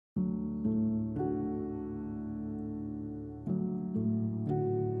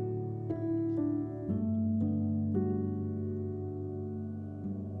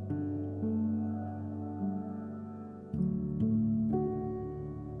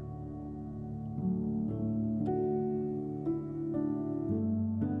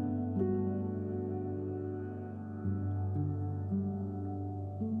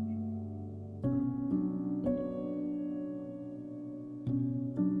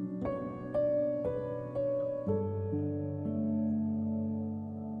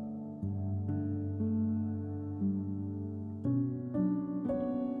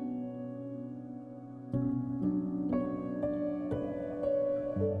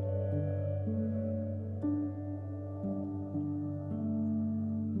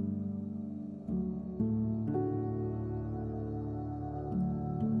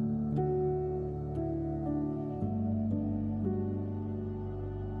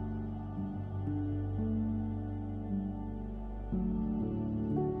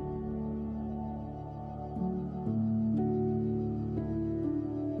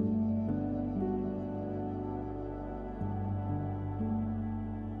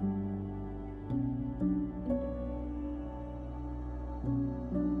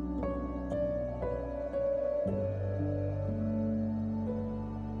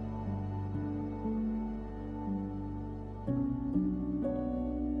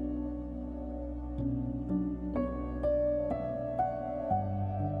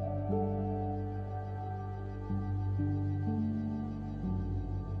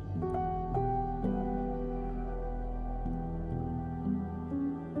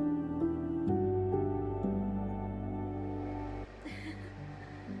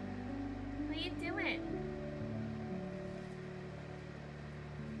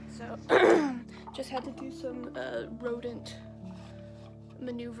just had to do some rodent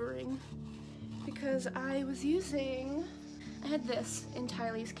maneuvering because I had this in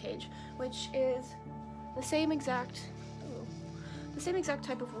Tylee's cage, which is the same exact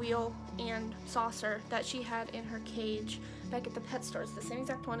type of wheel and saucer that she had in her cage back at the pet store. It's the same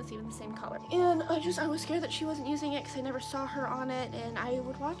exact one, it's even the same color. And I was scared that she wasn't using it because I never saw her on it, and I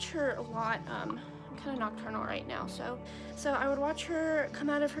would watch her a lot. I'm kind of nocturnal right now, so I would watch her come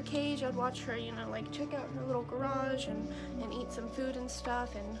out of her cage. I'd watch her, you know, like check out her little garage and eat some food and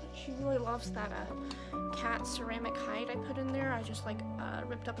stuff, and she really loves that cat ceramic hide I put in there. I just like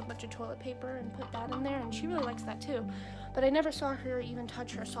ripped up a bunch of toilet paper and put that in there, and she really likes that too. But I never saw her even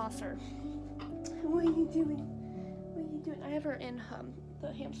touch her saucer. What are you doing? What are you doing? I have her in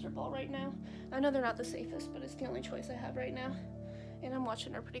the hamster ball right now. I know they're not the safest, but it's the only choice I have right now, and I'm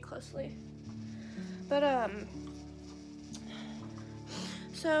watching her pretty closely. But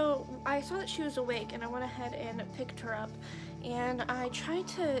so I saw that she was awake, and I went ahead and picked her up, and I tried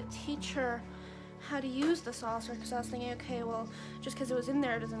to teach her how to use the saucer, because I was thinking, okay, well, just because it was in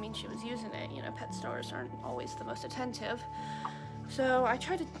there doesn't mean she was using it. You know, pet stores aren't always the most attentive. So I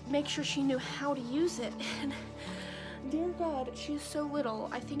tried to make sure she knew how to use it, and dear God, she's so little.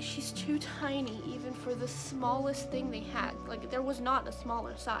 I think she's too tiny even for the smallest thing they had. Like, there was not a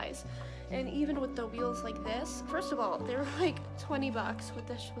smaller size. And even with the wheels like this, first of all, they were like 20 bucks, with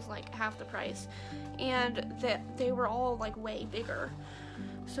this was like half the price. And they were all like way bigger.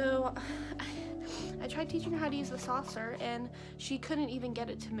 So I tried teaching her how to use the saucer, and she couldn't even get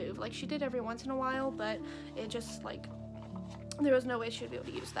it to move. Like, she did every once in a while, but it just like, there was no way she would be able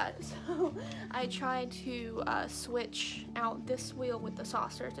to use that. So I tried to switch out this wheel with the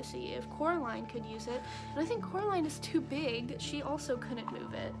saucer to see if Coraline could use it. And I think Coraline is too big. She also couldn't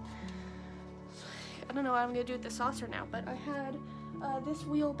move it. I don't know what I'm gonna do with the saucer now, but I had this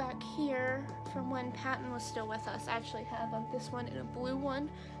wheel back here from when Patton was still with us. I actually have this one in a blue one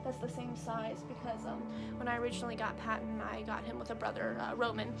that's the same size, because when I originally got Patton, I got him with a brother,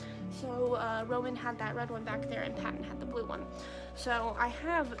 Roman. So Roman had that red one back there, and Patton had the blue one. So I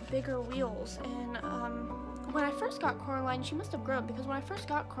have bigger wheels, and when I first got Coraline, she must have grown, because when I first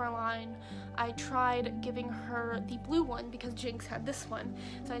got Coraline, I tried giving her the blue one because Jinx had this one.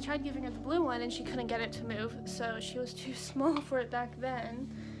 So I tried giving her the blue one, and she couldn't get it to move, so she was too small for it back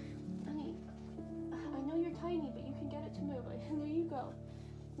then. Honey, I know you're tiny, but you can get it to move. There you go.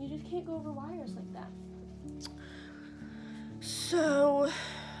 You just can't go over wires like that. So,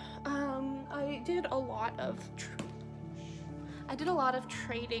 I did a lot of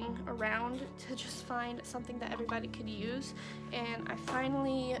trading around to just find something that everybody could use, and I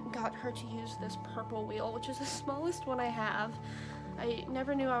finally got her to use this purple wheel, which is the smallest one I have. I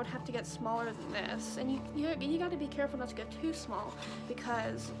never knew I would have to get smaller than this, and you got to be careful not to go too small,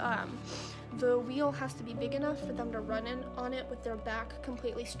 because the wheel has to be big enough for them to run in on it with their back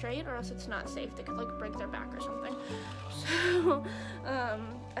completely straight, or else it's not safe. They could like break their back or something. So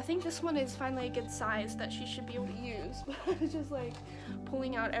I think this one is finally a good size that she should be able to use. But I was just like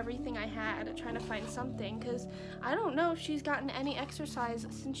pulling out everything I had and trying to find something, because I don't know if she's gotten any exercise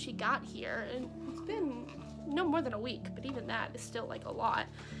since she got here, and it's been no more than a week, but even that is still like a lot.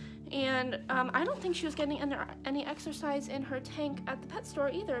 And I don't think she was getting any exercise in her tank at the pet store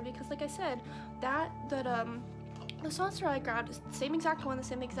either, because like I said, the saucer I grabbed is the same exact one, the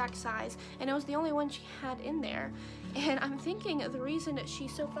same exact size, and it was the only one she had in there. And I'm thinking the reason that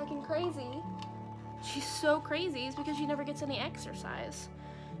she's so fucking crazy, is because she never gets any exercise.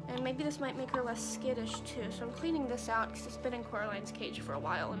 And maybe this might make her less skittish too. So I'm cleaning this out because it's been in Coraline's cage for a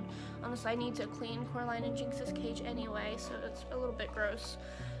while, and honestly I need to clean Coraline and Jinx's cage anyway, so it's a little bit gross.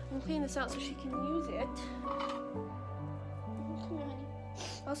 I'm cleaning this out so she can use it.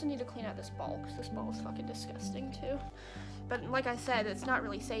 I also need to clean out this ball, because this ball is fucking disgusting too. But like I said, it's not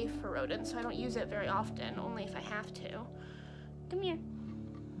really safe for rodents, so I don't use it very often, only if I have to. Come here.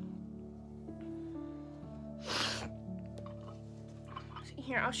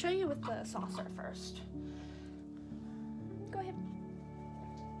 Here, I'll show you with the saucer first. Go ahead.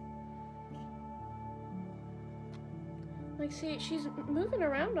 Like, see, she's moving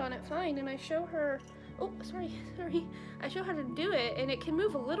around on it fine, and I show her, oh, sorry. I show her how to do it, and it can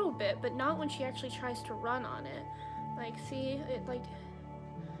move a little bit, but not when she actually tries to run on it. Like, see,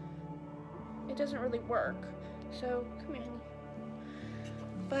 it doesn't really work. So, come here, honey.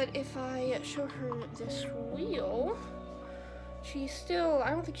 But if I show her this wheel, she's still, I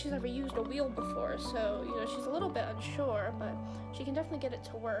don't think she's ever used a wheel before, so, you know, she's a little bit unsure, but she can definitely get it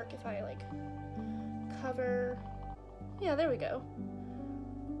to work if I, like, cover. Yeah, there we go.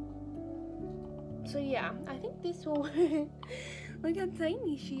 So yeah, I think this will work. Look how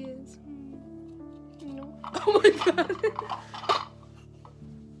tiny she is. No. Oh my god.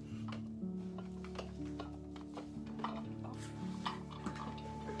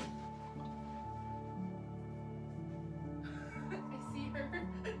 I see her.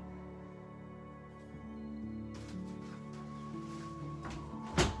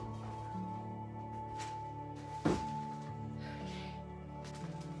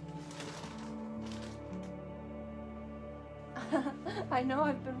 I know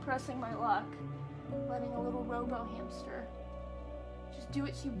I've been pressing my luck, letting a little robo hamster just do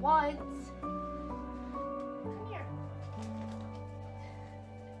what she wants. Come here.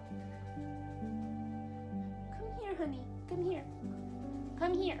 Come here, honey. Come here.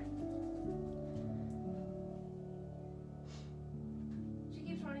 Come here. She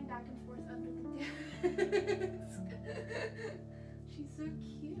keeps running back and forth under the desk. She's so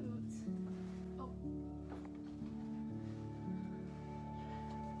cute. Oh.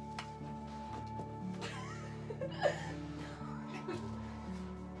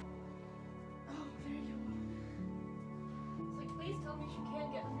 Oh, there you are. It's like, please tell me she can't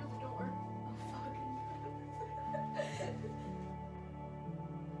get under the door. Oh, fuck.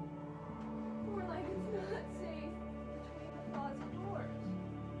 More like it's not safe between the closet doors.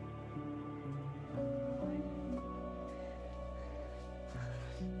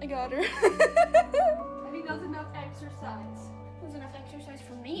 I got her. I think that's enough exercise. That's enough exercise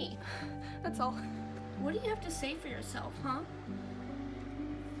for me. That's all. What do you have to say for yourself, huh?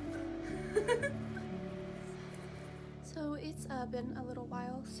 So it's been a little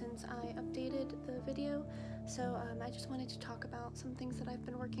while since I updated the video, so I just wanted to talk about some things that I've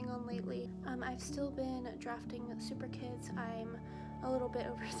been working on lately. I've still been drafting Super Kids. I'm a little bit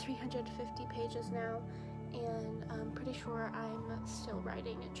over 350 pages now, and I'm pretty sure I'm still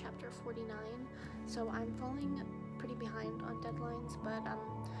writing chapter 49, so I'm falling pretty behind on deadlines, but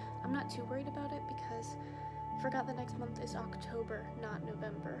I'm not too worried about it because I forgot the next month is October, not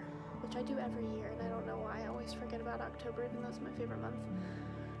November, which I do every year, and I don't know why I always forget about October, even though it's my favorite month.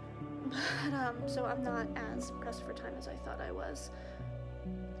 But, so I'm not as pressed for time as I thought I was.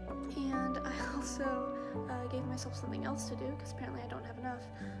 And I also gave myself something else to do, because apparently I don't have enough.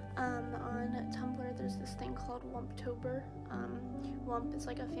 On Tumblr, there's this thing called Wumptober. Wump is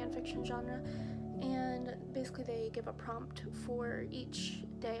like a fanfiction genre, and basically they give a prompt for each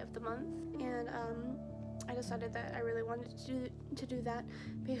day of the month, and I decided that I really wanted to do that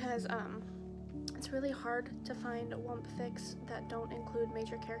because it's really hard to find Wump fics that don't include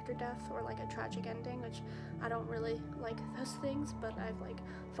major character death or like a tragic ending, which I don't really like those things, but I've like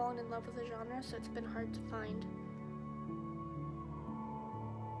fallen in love with the genre, so it's been hard to find.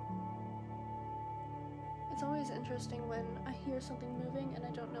 It's always interesting when I hear something moving and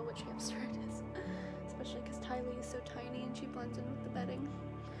I don't know which hamster it is, especially because Tylee is so tiny and she blends in with the bedding.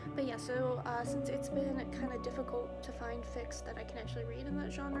 But yeah, so since it's been kind of difficult to find fics that I can actually read in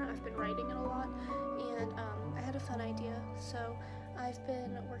that genre, I've been writing it a lot, and I had a fun idea, so I've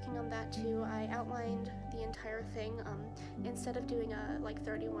been working on that too. I outlined the entire thing. Instead of doing a like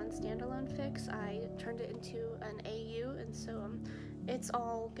 31 standalone fics, I turned it into an AU, and so it's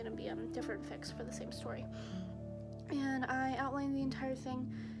all gonna be different fics for the same story. And I outlined the entire thing,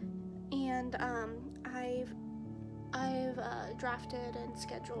 and I've drafted and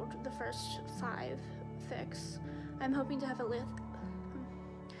scheduled the first 5 fics. I'm hoping to have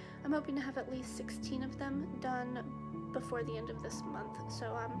at least 16 of them done before the end of this month,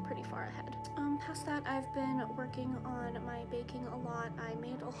 so I'm pretty far ahead. Past that, I've been working on my baking a lot. I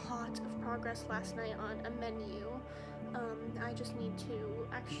made a lot of progress last night on a menu. I just need to,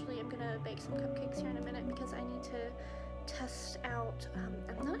 actually, I'm gonna bake some cupcakes here in a minute because I need to test out,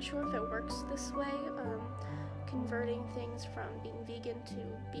 I'm not sure if it works this way, converting things from being vegan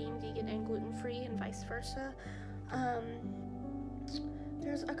to being vegan and gluten-free and vice versa.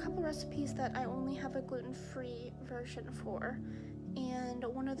 There's a couple recipes that I only have a gluten-free version for, and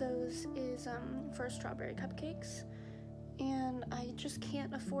one of those is for strawberry cupcakes, and I just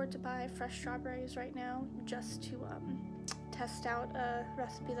can't afford to buy fresh strawberries right now just to test out a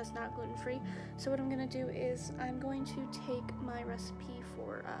recipe that's not gluten-free. So what I'm going to do is I'm going to take my recipe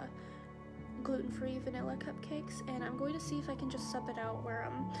for gluten-free vanilla cupcakes, and I'm going to see if I can just sub it out where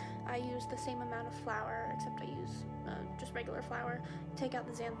I use the same amount of flour, except I use just regular flour, take out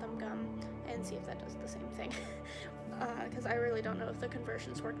the xanthan gum, and see if that does the same thing. Because I really don't know if the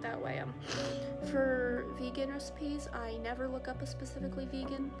conversions work that way. For vegan recipes, I never look up a specifically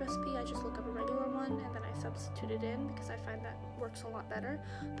vegan recipe, I just look up a regular one, and then I substitute it in, because I find that works a lot better.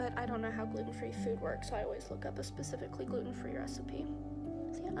 But I don't know how gluten-free food works, so I always look up a specifically gluten-free recipe.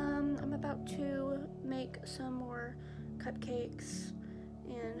 So yeah, I'm about to make some more cupcakes,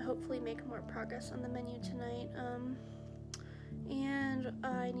 and hopefully make more progress on the menu tonight. And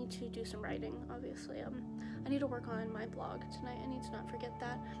I need to do some writing, obviously. I need to work on my blog tonight. I need to not forget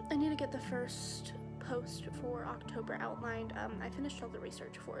that. I need to get the first post for October outlined. I finished all the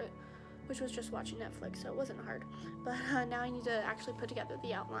research for it, which was just watching Netflix, so it wasn't hard. But now I need to actually put together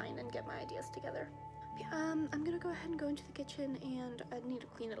the outline and get my ideas together. Yeah, I'm gonna go ahead and go into the kitchen, and I need to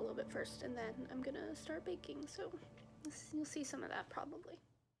clean it a little bit first, and then I'm gonna start baking, so you'll see some of that probably.